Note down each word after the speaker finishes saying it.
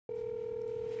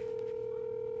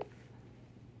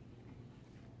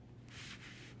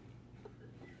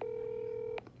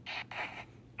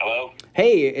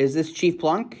Hey, is this Chief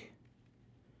Plunk?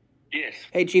 Yes.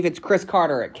 Hey, Chief, it's Chris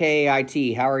Carter at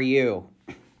KAIT. How are you?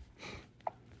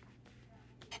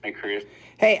 Hey, Chris.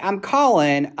 Hey, I'm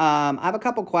calling. I have a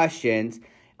couple questions.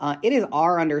 It is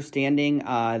our understanding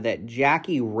that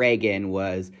Jackie Reagan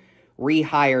was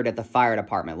rehired at the fire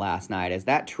department last night. Is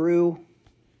that true?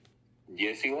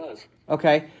 Yes, he was.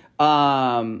 Okay.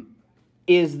 Are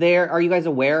you guys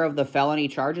aware of the felony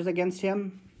charges against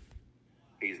him?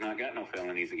 He's not got no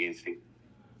felonies against him.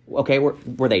 Okay,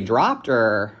 were they dropped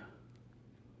or?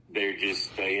 They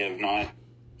have not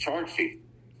charged him.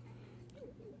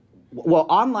 Well,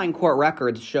 online court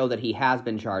records show that he has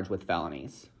been charged with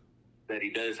felonies. That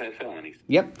he does have felonies.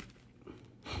 Yep.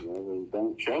 Well, they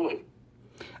don't show it.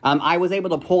 I was able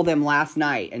to pull them last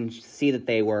night and see that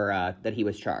they were that he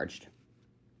was charged.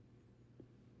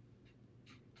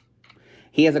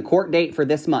 He has a court date for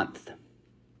this month.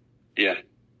 Yeah.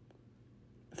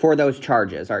 For those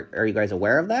charges. Are you guys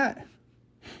aware of that?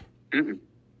 Mm-mm.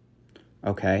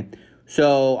 Okay.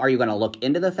 So are you going to look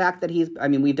into the fact that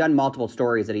we've done multiple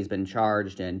stories that he's been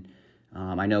charged, and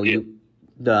I know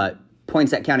the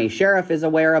Poinsett County Sheriff is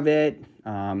aware of it.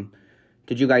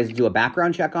 Did you guys do a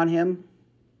background check on him?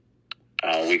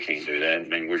 We can't do that. I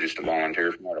mean, we're just a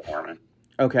volunteer from our department.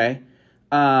 Okay.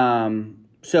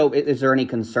 So is there any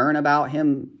concern about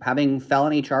him having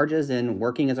felony charges and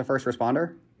working as a first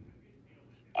responder?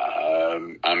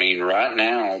 Right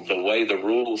now, the way the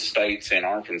rule states in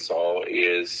Arkansas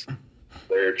is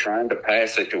they're trying to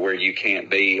pass it to where you can't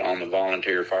be on the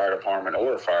volunteer fire department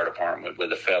or a fire department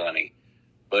with a felony.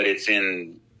 But it's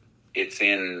been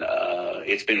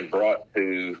brought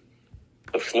to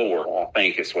the floor, I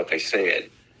think is what they said.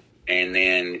 And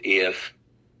then if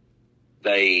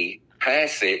they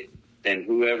pass it, then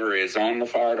whoever is on the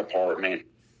fire department,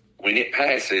 when it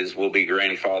passes, will be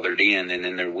grandfathered in, and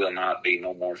then there will not be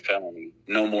no more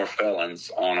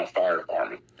felons on a fire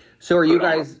department. So are you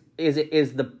guys,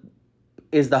 is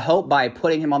the hope by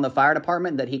putting him on the fire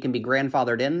department that he can be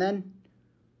grandfathered in then?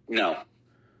 No,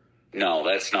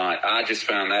 that's not. I just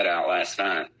found that out last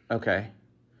night. Okay.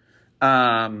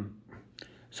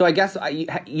 So I guess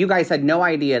you guys had no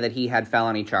idea that he had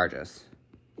felony charges.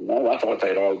 No, I thought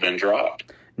they'd all been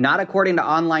dropped. Not according to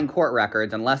online court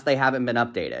records, unless they haven't been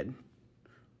updated.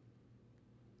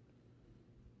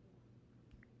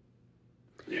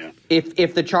 Yeah.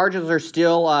 If the charges are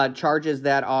still charges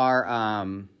that are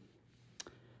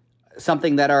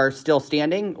something that are still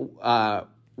standing,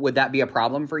 would that be a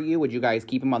problem for you? Would you guys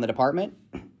keep him on the department?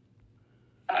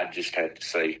 I just had to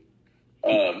say,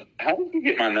 how did you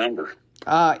get my number?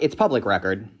 It's public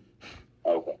record.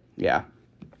 Okay. Yeah.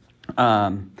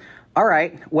 All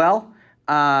right. Well,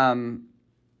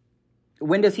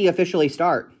 when does he officially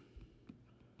start?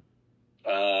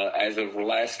 As of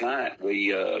last night,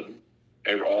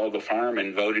 all the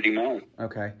firemen voted him on.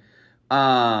 Okay.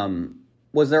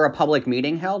 Was there a public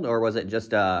meeting held, or was it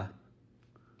just a?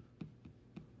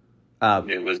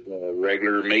 It was a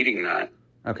regular meeting night.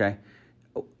 Okay.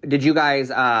 Did you guys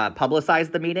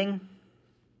publicize the meeting?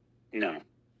 No.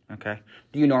 Okay.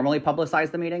 Do you normally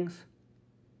publicize the meetings?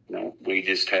 No, we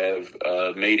just have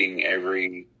a meeting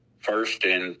every first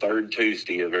and third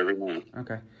Tuesday of every month.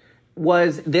 Okay.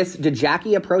 Did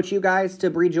Jackie approach you guys to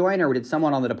rejoin, or did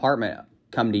someone on the department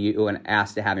come to you and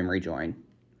ask to have him rejoin?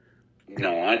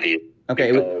 No, I did.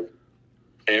 Okay. Because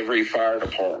every fire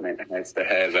department has to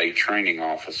have a training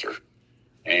officer,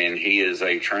 and he is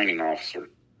a training officer.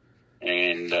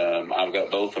 And I've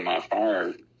got both of my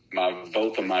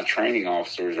training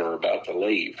officers are about to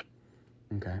leave.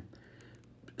 Okay.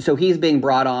 So he's being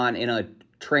brought on in a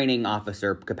training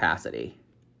officer capacity?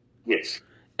 Yes.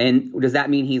 And does that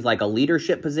mean he's like a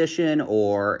leadership position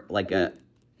or like a...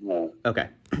 No. Okay.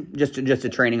 Just a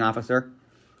training officer?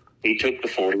 He took the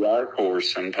 40-hour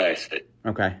course and passed it.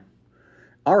 Okay.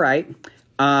 All right.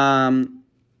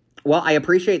 Well, I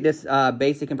appreciate this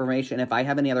basic information. If I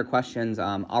have any other questions,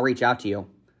 I'll reach out to you.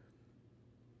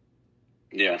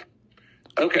 Yeah.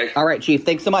 Okay. All right, Chief.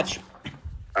 Thanks so much.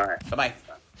 All right. Bye-bye.